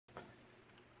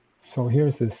So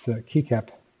here's this keycap,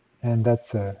 and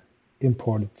that's a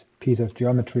imported piece of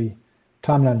geometry.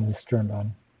 Timeline is turned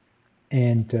on,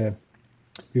 and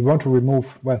we want to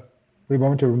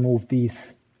remove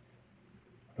these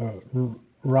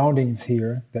roundings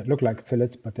here that look like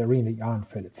fillets, but they really aren't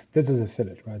fillets. This is a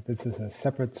fillet, right? This is a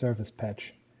separate surface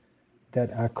patch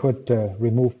that I could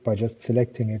remove by just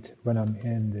selecting it when I'm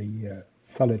in the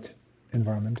solid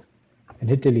environment and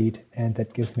hit delete, and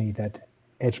that gives me that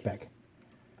edge back.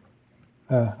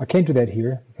 I can't do that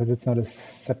here because it's not a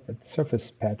separate surface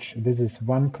patch. This is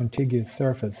one contiguous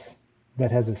surface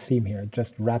that has a seam here. It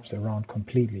just wraps around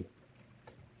completely.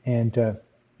 And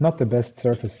not the best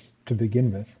surface to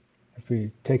begin with. If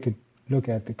we take a look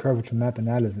at the curvature map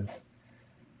analysis,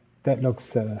 that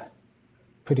looks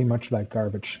pretty much like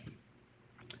garbage.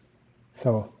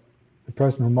 So the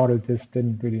person who modeled this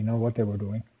didn't really know what they were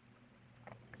doing.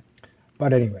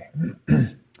 But anyway,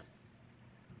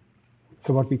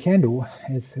 so what we can do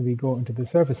is we go into the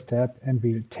surface tab and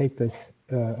we'll take this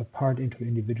apart into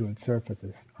individual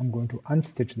surfaces. I'm going to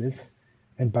unstitch this,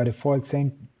 and by default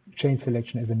chain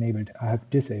selection is enabled. I have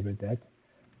disabled that.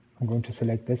 I'm going to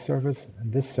select this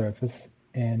surface,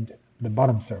 and the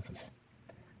bottom surface.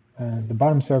 The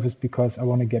bottom surface because I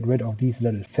want to get rid of these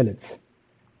little fillets.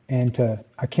 And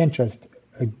I can't just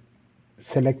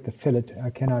select the fillet. I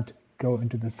cannot go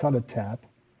into the solid tab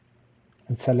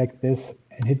and select this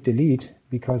and hit delete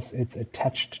because it's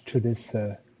attached to this,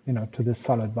 to this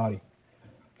solid body.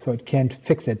 So it can't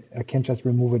fix it. I can't just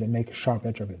remove it and make a sharp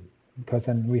edge of it, because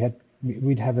then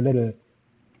we'd have a little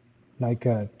like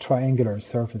a triangular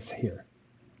surface here.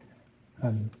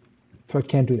 So it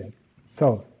can't do that.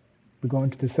 So we go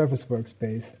into the surface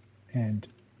workspace and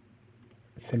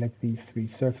select these three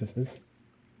surfaces.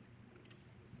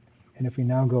 And if we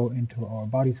now go into our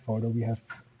bodies folder, we have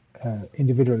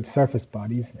individual surface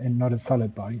bodies and not a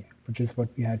solid body, which is what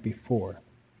we had before.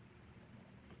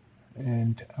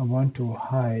 And I want to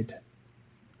hide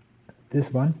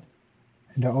this one,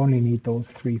 and I only need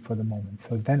those three for the moment.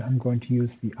 So then I'm going to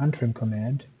use the untrim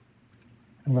command.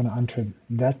 I'm going to untrim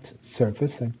that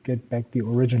surface and get back the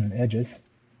original edges.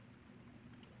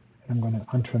 And I'm going to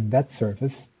untrim that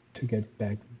surface to get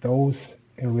back those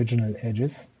original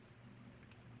edges.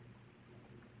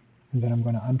 And then I'm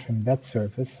going to untrim that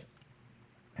surface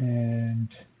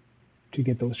and to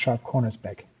get those sharp corners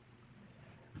back.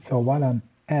 So while I'm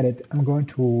at it, I'm going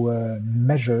to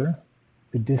measure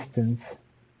the distance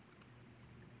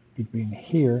between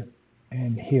here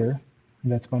and here.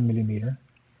 And that's 1 millimeter.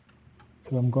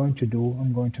 So what I'm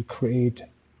going to create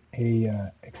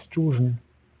a extrusion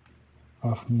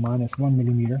of -1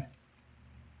 millimeter,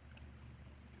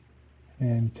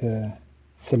 and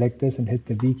select this and hit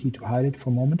the V key to hide it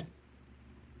for a moment.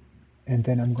 And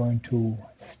then I'm going to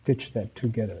stitch that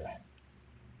together.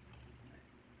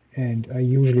 And I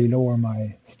usually lower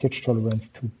my stitch tolerance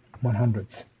to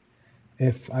 100ths.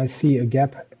 If I see a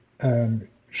gap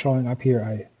showing up here,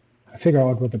 I figure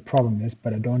out what the problem is,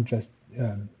 but I don't just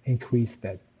increase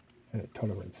that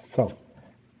tolerance. So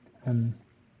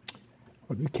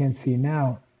what we can see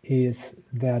now is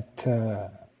that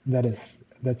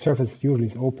that surface usually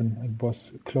is open. It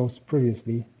was closed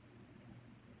previously.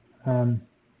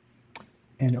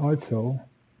 And also,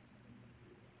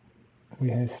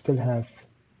 we still have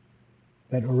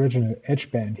that original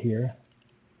edge band here.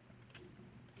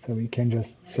 So we can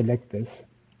just select this.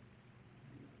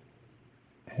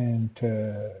 And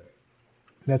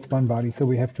that's one body. So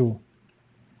we have to,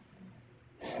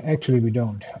 actually we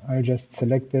don't. I'll just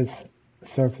select this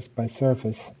surface by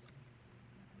surface,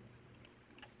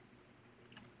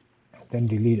 then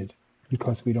delete it,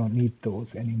 because we don't need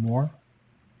those anymore.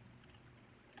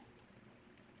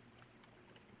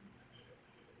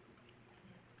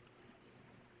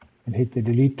 And hit the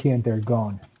delete key and they're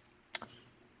gone.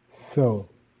 So,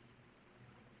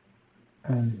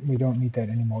 and we don't need that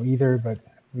anymore either, but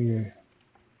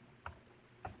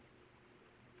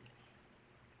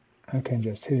I can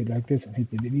just hit it like this and hit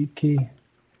the delete key.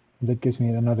 That gives me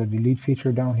another delete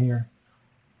feature down here.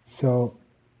 So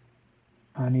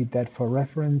I need that for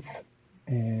reference,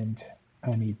 and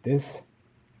I need this.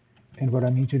 And what I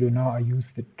need to do now, I use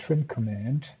the trim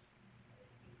command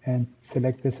and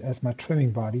select this as my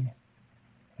trimming body,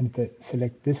 and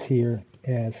select this here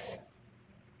as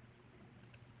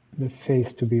the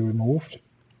face to be removed.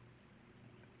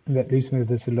 And that leaves me with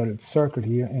this little circle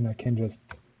here, and I can just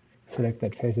select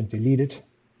that face and delete it.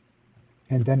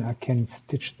 And then I can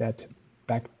stitch that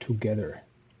back together.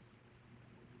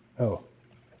 Oh,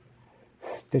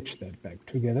 stitch that back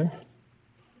together.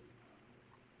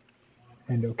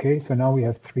 And okay, so now we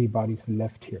have 3 bodies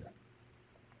left here.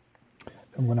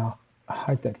 So I'm going to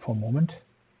hide that for a moment.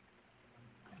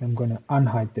 I'm going to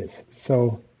unhide this.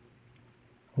 So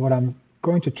what I'm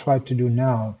going to try to do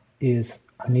now is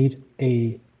I need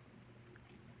a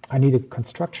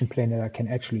construction plane that I can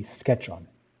actually sketch on.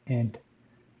 And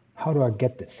how do I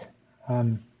get this?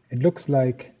 It looks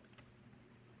like,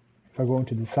 if I go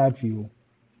into the side view,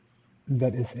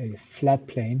 that is a flat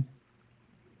plane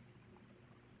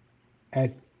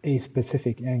at a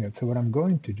specific angle. So what I'm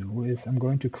going to do is I'm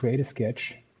going to create a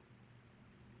sketch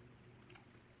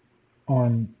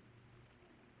on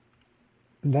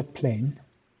that plane,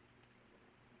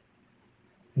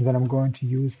 and then I'm going to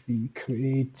use the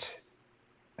create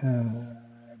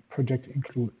project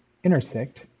include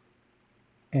intersect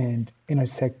and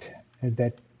intersect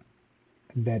that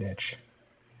edge,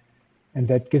 and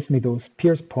that gives me those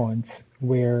pierce points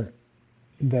where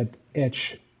that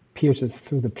edge pierces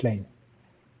through the plane.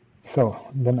 So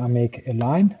then I make a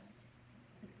line,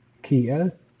 key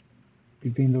L,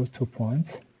 between those 2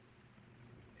 points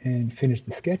and finish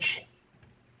the sketch.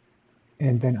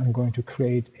 And then I'm going to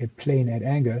create a plane at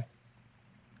angle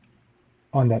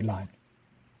on that line.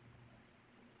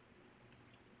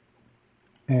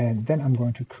 And then I'm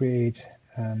going to create,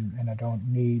 and I don't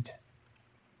need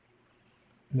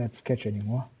that sketch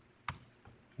anymore.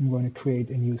 I'm going to create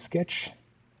a new sketch.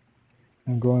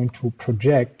 I'm going to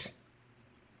project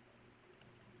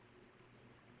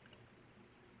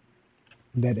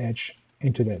that edge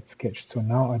into that sketch. So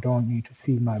now I don't need to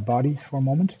see my bodies for a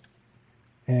moment.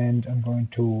 And I'm going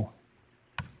to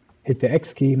hit the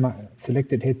X key,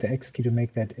 hit the X key to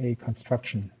make that a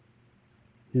construction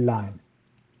line.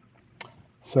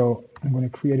 So I'm going to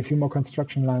create a few more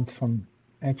construction lines from,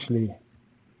 actually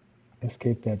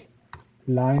escape that,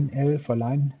 line L for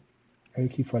line, L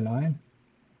key for line,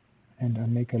 and I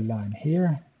make a line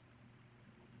here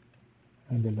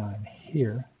and a line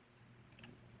here,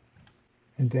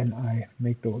 and then I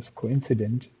make those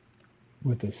coincident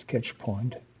with the sketch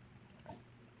point,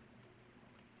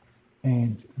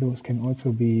 and those can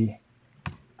also be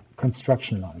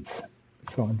construction lines.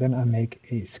 So then I make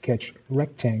a sketch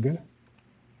rectangle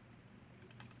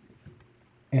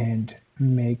and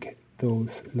make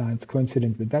those lines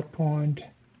coincident with that point,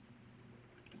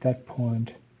 that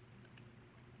point,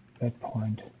 that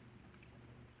point,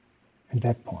 and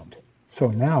that point. So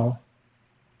now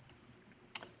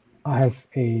I have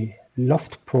a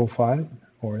loft profile,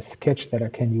 or a sketch that I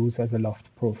can use as a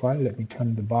loft profile. Let me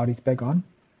turn the bodies back on.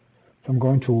 So I'm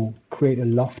going to create a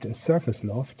loft, a surface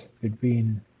loft,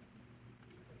 between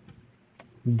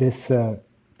this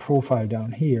profile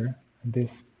down here and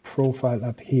this profile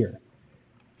up here.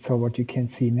 So what you can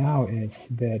see now is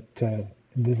that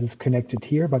this is connected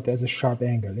here, but there's a sharp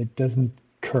angle. It doesn't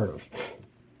curve.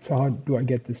 So how do I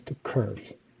get this to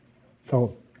curve?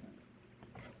 So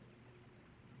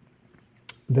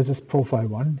this is profile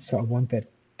 1, so I want that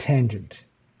tangent.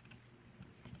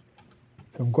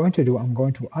 So I'm going to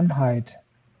unhide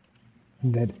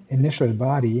that initial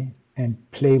body and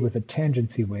play with the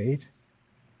tangency weight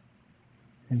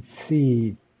and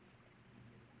see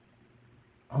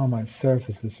how my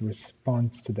surfaces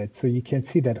responds to that. So you can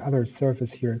see that other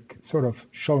surface here sort of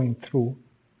showing through,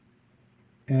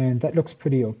 and that looks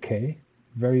pretty okay,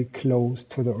 very close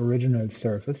to the original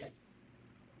surface,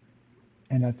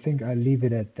 and I think I'll leave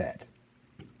it at that.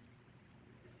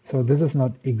 So this is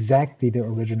not exactly the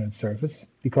original surface,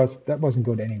 because that wasn't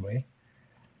good anyway.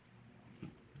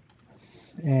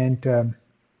 And I'm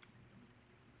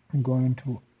going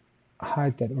to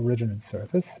hide that original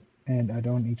surface, and I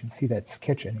don't need to see that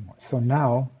sketch anymore. So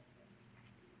now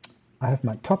I have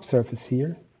my top surface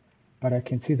here, but I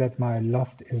can see that my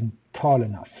loft isn't tall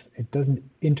enough. It doesn't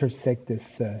intersect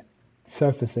this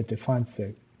surface that defines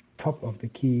the top of the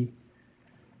key.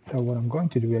 So what I'm going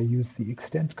to do, I use the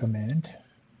extend command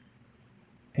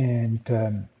and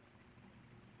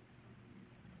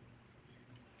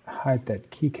hide that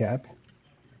keycap.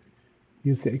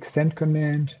 Use the extend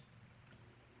command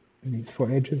in these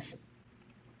 4 edges,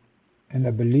 and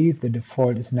I believe the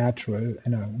default is natural,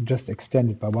 and I'll just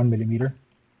extend it by 1 millimeter.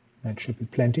 That should be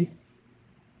plenty.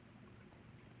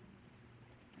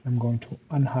 I'm going to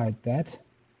unhide that,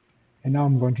 and now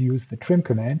I'm going to use the trim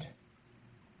command,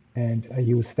 and I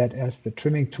use that as the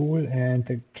trimming tool, and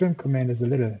the trim command is a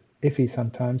little iffy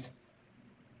sometimes,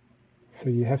 so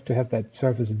you have to have that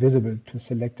surface visible to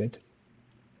select it,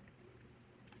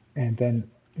 and then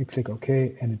you click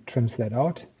OK and it trims that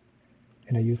out,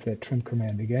 and I use that trim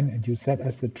command again and use that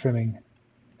as the trimming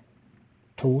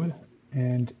tool,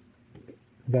 and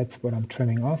that's what I'm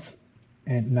trimming off.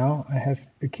 And now I have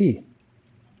a key,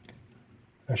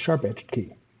 a sharp edged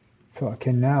key, so I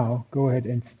can now go ahead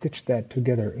and stitch that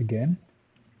together again,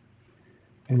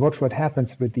 and watch what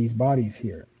happens with these bodies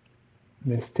here.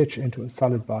 the stitch into a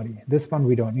solid body. This one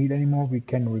we don't need anymore, we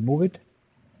can remove it.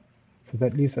 So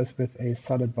that leaves us with a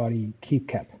solid body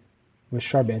keycap with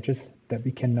sharp edges that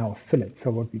we can now fillet. So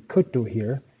what we could do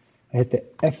here, I hit the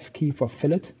F key for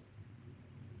fillet,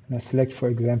 and I select, for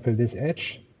example, this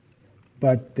edge,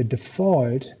 but the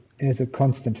default is a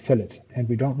constant fillet, and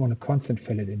we don't want a constant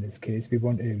fillet in this case, we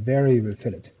want a variable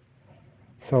fillet.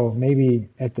 So maybe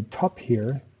at the top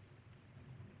here,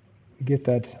 we give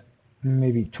that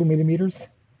maybe 2 millimeters,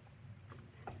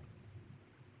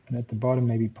 and at the bottom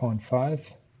maybe 0.5,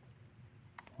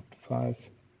 0.5.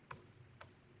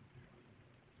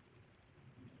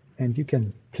 And you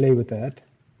can play with that.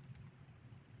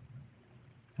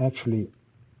 Actually,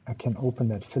 I can open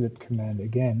that fillet command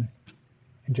again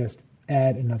and just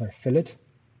add another fillet.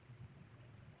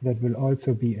 That will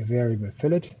also be a variable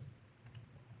fillet.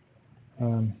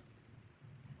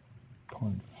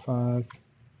 0.5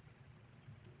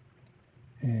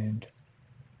 and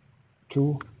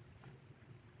 2.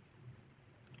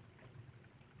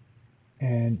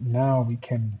 And now we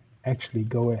can actually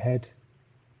go ahead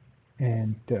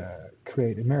and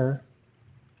create a mirror.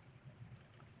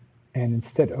 And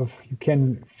instead of, you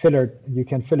can fillet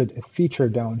a feature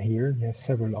down here. You have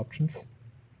several options.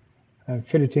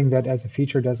 Filleting that as a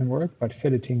feature doesn't work, but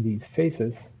filleting these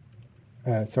faces,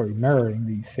 mirroring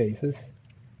these faces,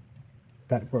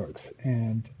 that works.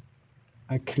 And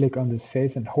I click on this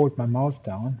face and hold my mouse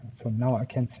down. So now I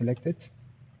can select it.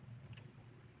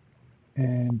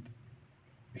 And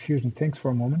Fusion thinks for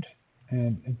a moment,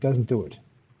 and it doesn't do it.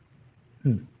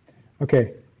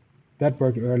 Okay, that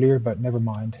worked earlier, but never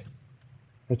mind.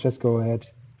 Let's just go ahead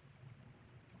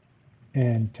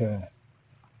and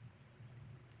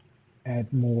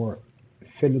add more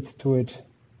fillets to it.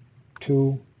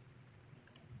 2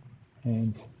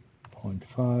 and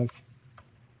 0.5.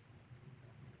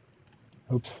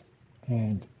 Oops,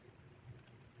 and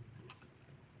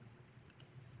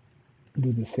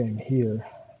do the same here.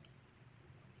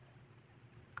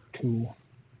 2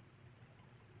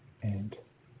 and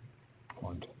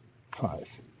 0.5.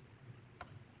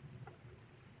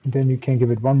 Then you can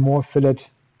give it one more fillet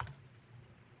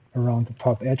around the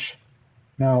top edge.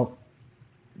 Now,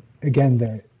 again,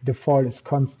 the default is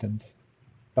constant,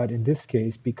 but in this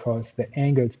case, because the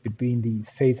angles between these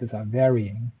faces are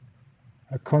varying,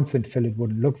 a constant fillet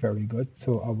wouldn't look very good,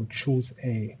 so I would choose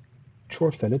a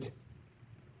short fillet.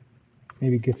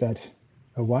 Maybe give that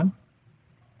a 1,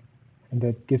 and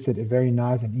that gives it a very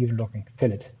nice and even looking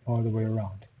fillet all the way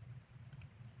around.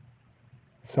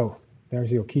 So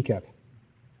there's your keycap.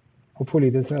 Hopefully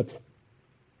this helps.